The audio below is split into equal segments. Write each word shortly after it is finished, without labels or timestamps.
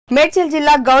మేడ్చల్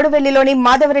జిల్లా గౌడవెల్లిలోని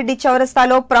మాధవరెడ్డి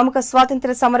చౌరస్తాలో ప్రముఖ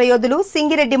స్వాతంత్ర్య సమరయోధులు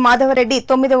సింగిరెడ్డి మాధవరెడ్డి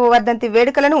 9వ వర్ధంతి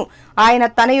వేడుకలను ఆయన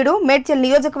తనయుడు మేడ్చల్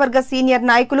నియోజకవర్గ సీనియర్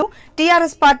నాయకులు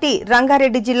టీఆర్ఎస్ పార్టీ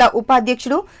రంగారెడ్డి జిల్లా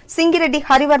ఉపాధ్యక్షుడు సింగిరెడ్డి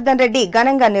హరివర్ధన్ రెడ్డి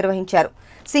ఘనంగా నిర్వహించారు.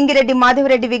 సింగిరెడ్డి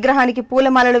మాధవరెడ్డి విగ్రహానికి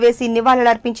పూలమాలలు వేసి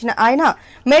నివాళులర్పించిన ఆయన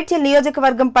మేడ్చల్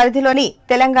నియోజకవర్గం పరిధిలోని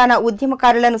తెలంగాణ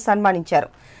ఉద్యమకారులను సన్మానించారు.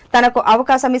 తనకు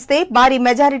అవకాశమిస్తే భారీ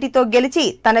మెజారిటీతో గెలిచి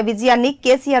తన విజయాన్ని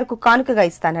కేసీఆర్ కు కానుకగా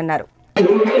ఇస్తానన్నారు.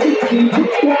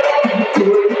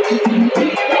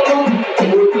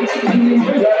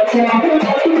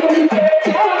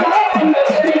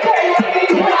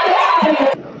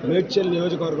 మేడ్చల్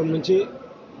నియోజకవర్గం నుంచి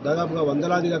దాదాపుగా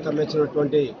వందలాదిగా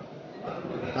తరలించినటువంటి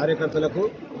కార్యకర్తలకు,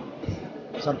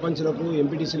 సర్పంచ్లకు,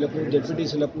 ఎంపీటీసీలకు,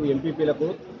 జెడ్పీటీసీలకు, ఎంపీపీలకు,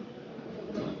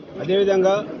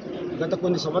 అదేవిధంగా గత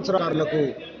కొన్ని సంవత్సరాలకు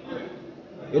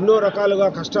ఎన్నో రకాలుగా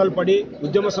కష్టాలు పడి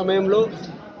ఉద్యమ సమయంలో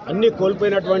అన్నీ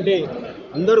కోల్పోయినటువంటి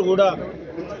అందరూ కూడా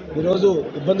ఈరోజు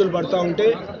ఇబ్బందులు పడుతూ ఉంటే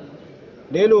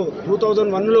నేను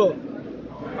 2001లో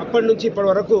అప్పటి నుంచి ఇప్పటి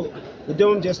వరకు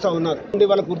ఉద్యమం చేస్తూ ఉన్నారు.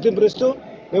 వాళ్ళకు గుర్తింపునిస్తూ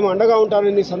మేము అండగా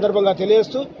ఉంటానని సందర్భంగా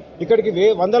తెలియజేస్తూ ఇక్కడికి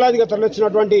వందలాదిగా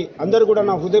తరలించినటువంటి అందరూ కూడా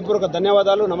నా హృదయపూర్వక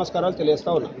ధన్యవాదాలు, నమస్కారాలు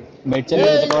తెలియజేస్తా ఉన్నాను.